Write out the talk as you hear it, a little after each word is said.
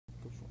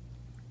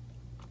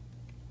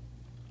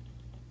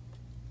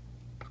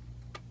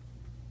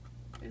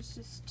there's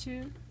just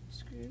 2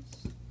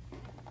 screws.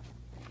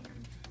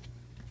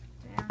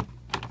 Down.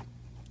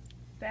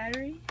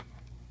 Battery.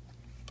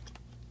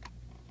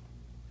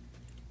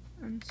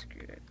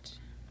 Unscrew it.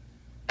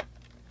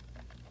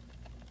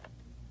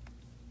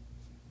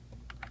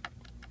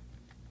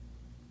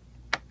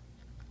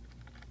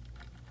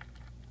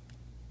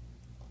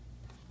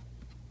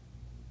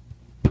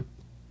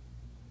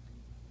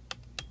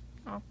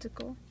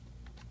 Optical.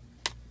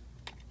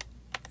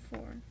 4.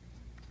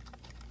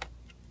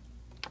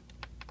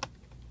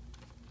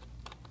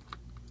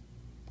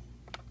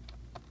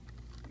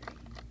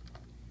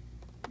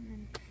 And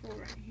then 4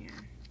 right here.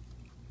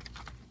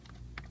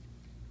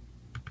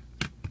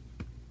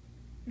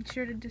 Make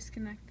sure to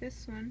disconnect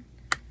this one.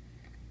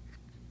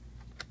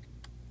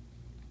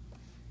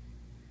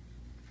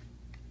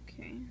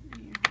 Okay,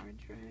 and your hard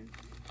drive.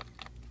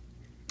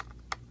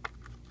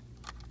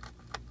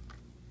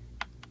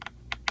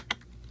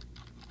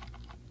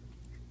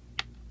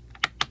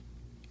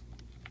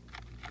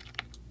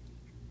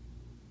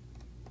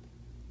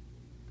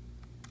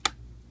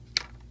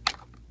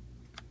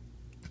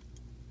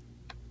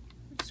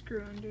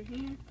 Screw under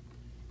here.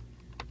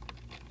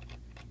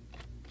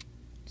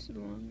 It's a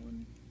long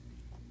one.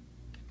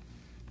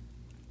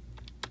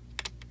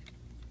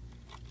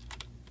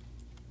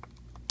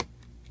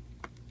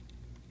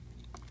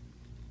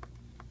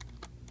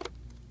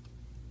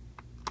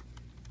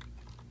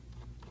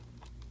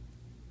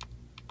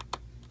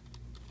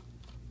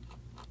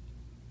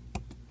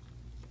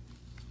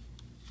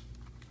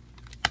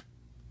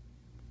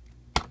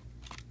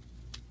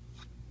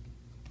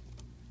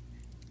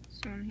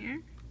 So in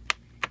here.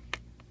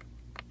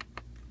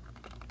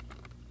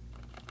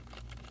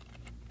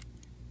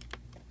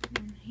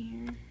 And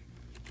here.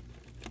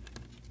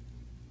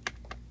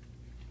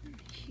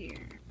 And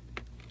here.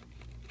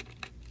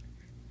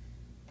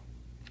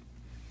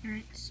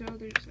 Alright, so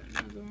there's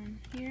another one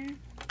here.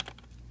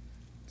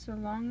 It's a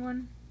long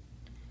one.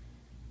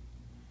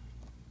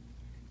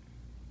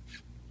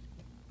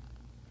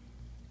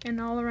 And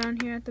all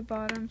around here at the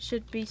bottom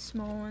should be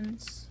small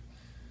ones.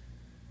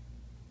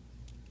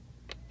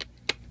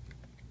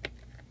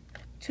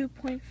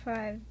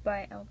 2.5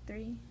 by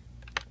L3.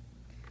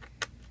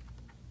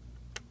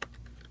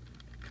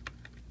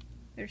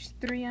 There's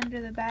 3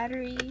 under the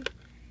battery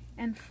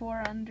and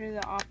 4 under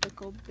the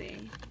optical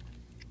bay.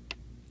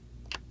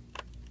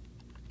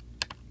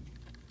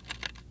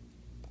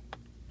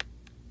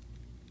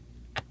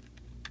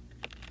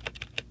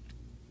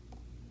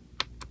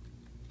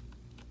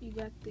 You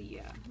got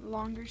the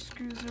longer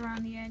screws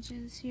around the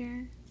edges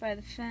here by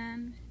the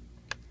fan.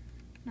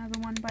 Another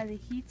one by the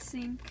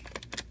heatsink.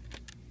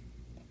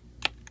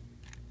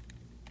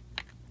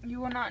 You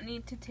will not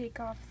need to take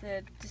off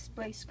the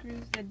display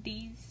screws, the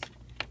D's,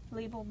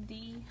 labeled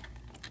D,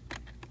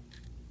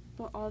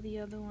 but all the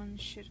other ones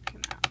should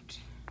come out.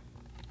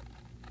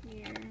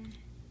 Here,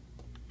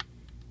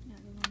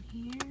 another one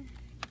here.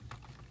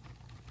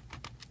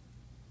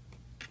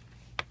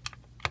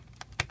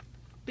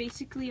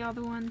 Basically all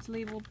the ones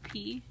labeled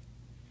P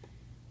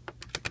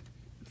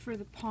for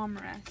the palm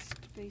rest,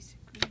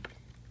 basically.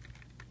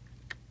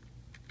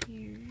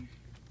 Here.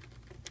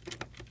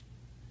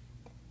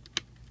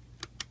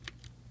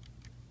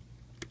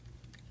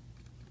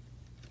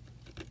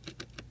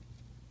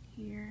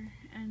 Here,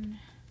 and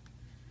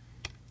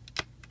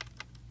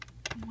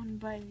one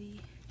by the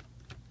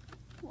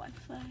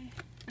Wi-Fi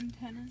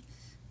antennas.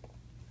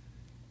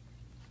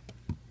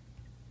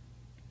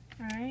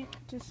 Alright,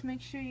 just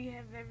make sure you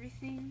have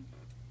everything.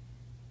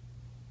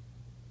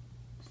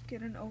 Just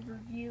get an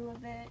overview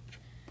of it.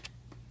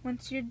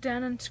 Once you're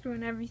done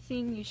unscrewing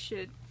everything, you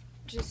should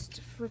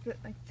just flip it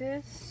like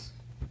this.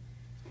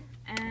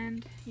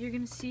 And you're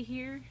gonna see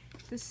here,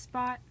 this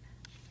spot.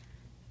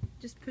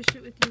 Just push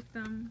it with your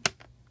thumb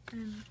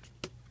and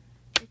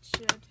it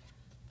should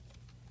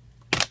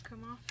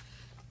come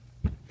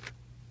off.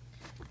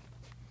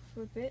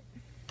 Flip it.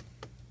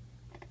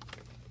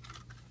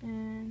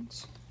 And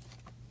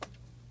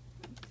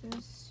like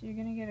this, you're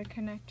gonna get a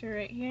connector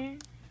right here.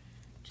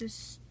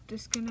 Just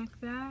disconnect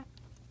that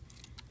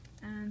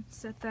and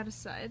set that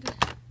aside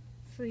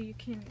so you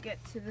can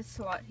get to the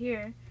slot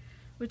here,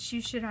 which you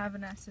should have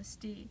an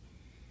SSD.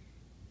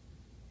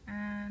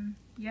 And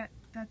yeah,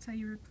 that's how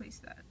you replace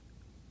that.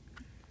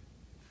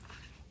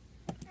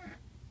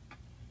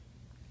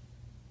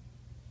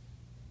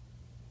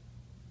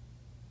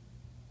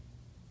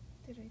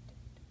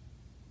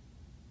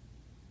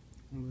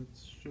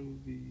 Let's show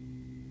the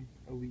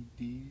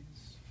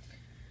LEDs.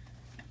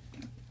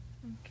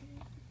 Okay.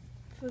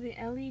 For the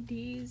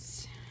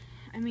LEDs,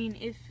 I mean,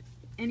 if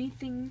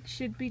anything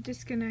should be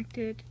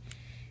disconnected,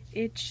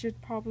 it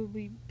should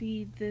probably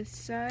be this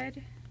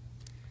side.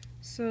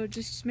 So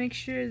just make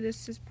sure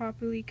this is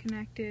properly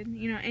connected.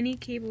 You know, any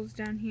cables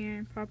down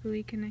here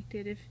properly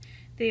connected. If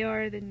they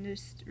are, then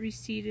just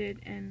reseat it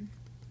and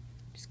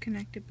just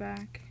connect it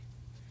back.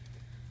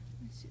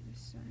 Let's see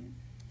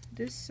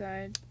this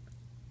side.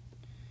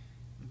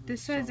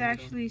 This side's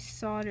actually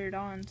soldered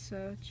on,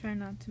 so try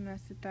not to mess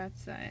with that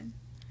side.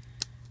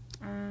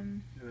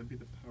 Yeah, that'd be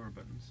the power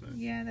button side.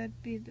 Yeah,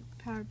 that'd be the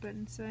power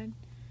button side.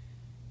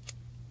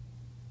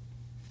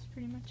 That's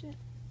pretty much it.